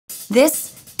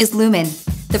This is Lumen,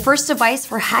 the first device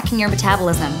for hacking your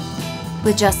metabolism.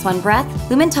 With just one breath,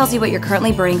 Lumen tells you what you're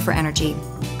currently burning for energy,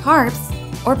 carbs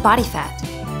or body fat,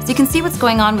 so you can see what's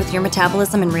going on with your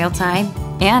metabolism in real time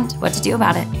and what to do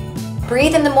about it.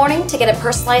 Breathe in the morning to get a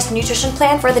personalized nutrition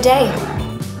plan for the day.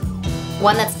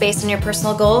 One that's based on your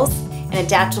personal goals and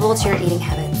adaptable to your eating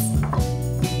habits.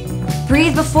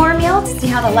 Breathe before a meal to see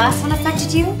how the last one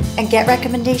affected you and get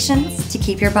recommendations to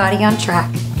keep your body on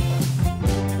track.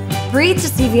 Breathe to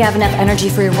see if you have enough energy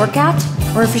for your workout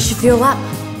or if you should fuel up.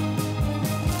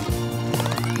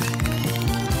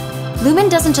 Lumen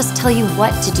doesn't just tell you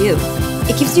what to do,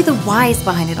 it gives you the whys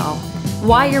behind it all.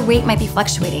 Why your weight might be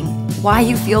fluctuating, why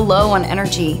you feel low on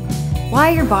energy,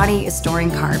 why your body is storing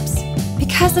carbs.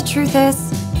 Because the truth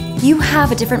is, you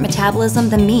have a different metabolism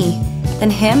than me, than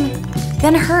him,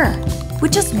 than her,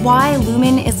 which is why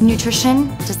Lumen is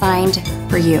nutrition designed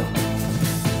for you.